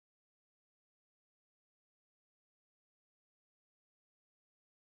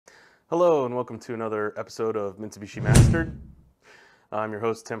Hello and welcome to another episode of Mitsubishi Mastered. I'm your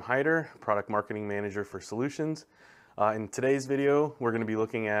host Tim Hyder, Product Marketing Manager for Solutions. In today's video, we're going to be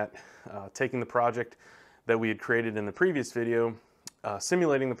looking at taking the project that we had created in the previous video,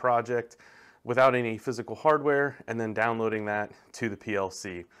 simulating the project without any physical hardware, and then downloading that to the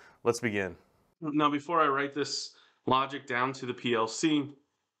PLC. Let's begin. Now, before I write this logic down to the PLC,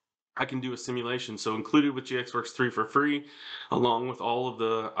 I can do a simulation. So included with GXWorks 3 for free, along with all of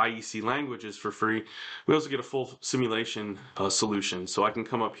the IEC languages for free, we also get a full simulation solution. So I can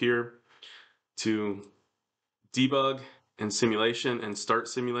come up here to debug and simulation and start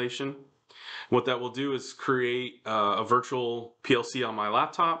simulation. What that will do is create a virtual PLC on my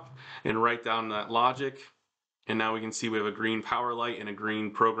laptop and write down that logic. And now we can see we have a green power light and a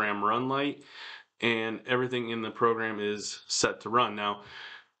green program run light, and everything in the program is set to run. Now,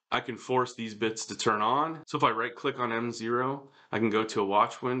 I can force these bits to turn on. So if I right click on M0, I can go to a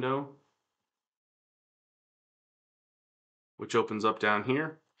watch window, which opens up down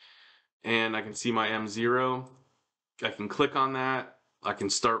here, and I can see my M0. I can click on that. I can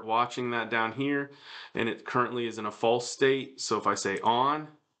start watching that down here, and it currently is in a false state. So if I say on,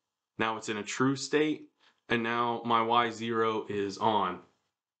 now it's in a true state, and now my Y0 is on.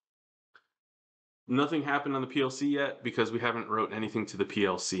 Nothing happened on the PLC yet because we haven't wrote anything to the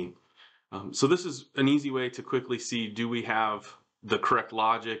PLC. So this is an easy way to quickly see, do we have the correct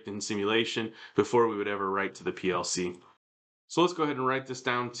logic and simulation before we would ever write to the PLC. So let's go ahead and write this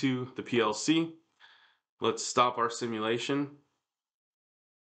down to the PLC. Let's stop our simulation.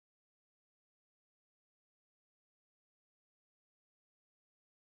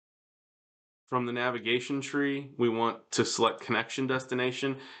 From the navigation tree, we want to select connection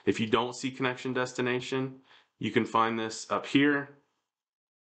destination. If you don't see connection destination, you can find this up here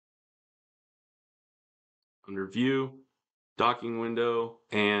under View, Docking Window,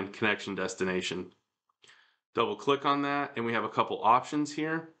 and Connection Destination. Double click on that, and we have a couple options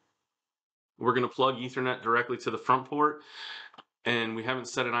here. We're going to plug Ethernet directly to the front port, and we haven't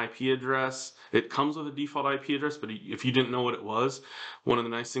set an IP address. It comes with a default IP address, but if you didn't know what it was, one of the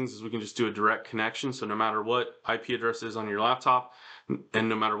nice things is we can just do a direct connection. So no matter what IP address is on your laptop, and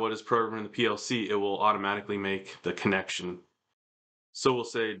no matter what is programmed in the PLC, it will automatically make the connection. So we'll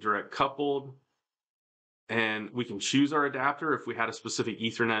say direct coupled, and we can choose our adapter if we had a specific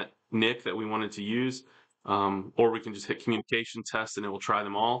Ethernet NIC that we wanted to use, or we can just hit communication test and it will try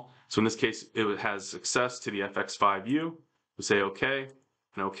them all. So in this case, it has access to the FX5U. We say OK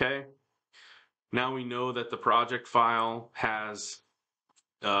and OK. Now we know that the project file has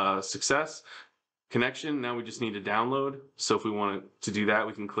success connection. Now we just need to download. So if we want to do that,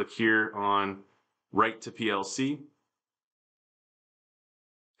 we can click here on Write to PLC.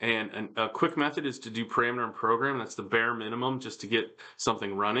 And a quick method is to do parameter and program. That's the bare minimum just to get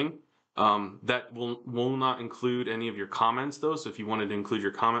something running. That will not include any of your comments though. So if you wanted to include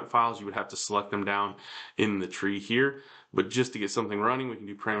your comment files, you would have to select them down in the tree here. But just to get something running, we can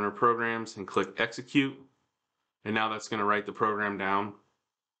do parameter programs and click execute. And now that's going to write the program down.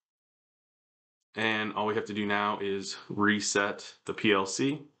 And all we have to do now is reset the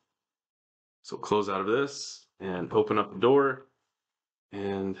PLC. So close out of this and open up the door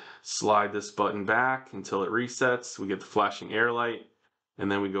and slide this button back until it resets. We get the flashing air light, and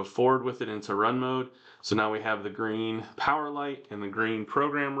then we go forward with it into run mode. So now we have the green power light and the green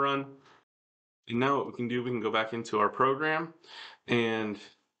program run. And now what we can do, we can go back into our program, and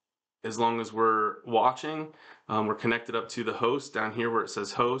as long as we're watching, we're connected up to the host down here where it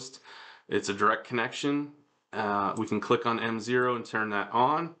says host. It's a direct connection. We can click on M0 and turn that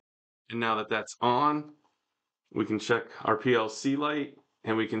on. And now that that's on, we can check our PLC light,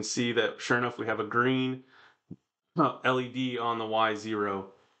 and we can see that sure enough, we have a green LED on the Y0.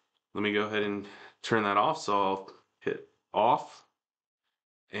 Let me go ahead and turn that off. So I'll hit off,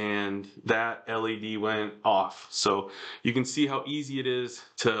 and that LED went off. So you can see how easy it is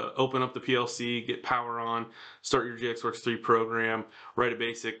to open up the PLC, get power on, start your GXWorks 3 program, write a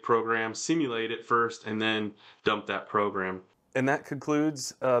basic program, simulate it first, and then dump that program. And that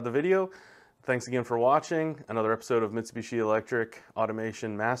concludes the video. Thanks again for watching another episode of Mitsubishi Electric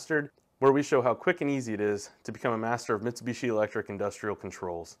Automation Mastered, where we show how quick and easy it is to become a master of Mitsubishi Electric industrial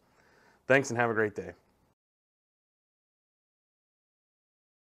controls. Thanks and have a great day.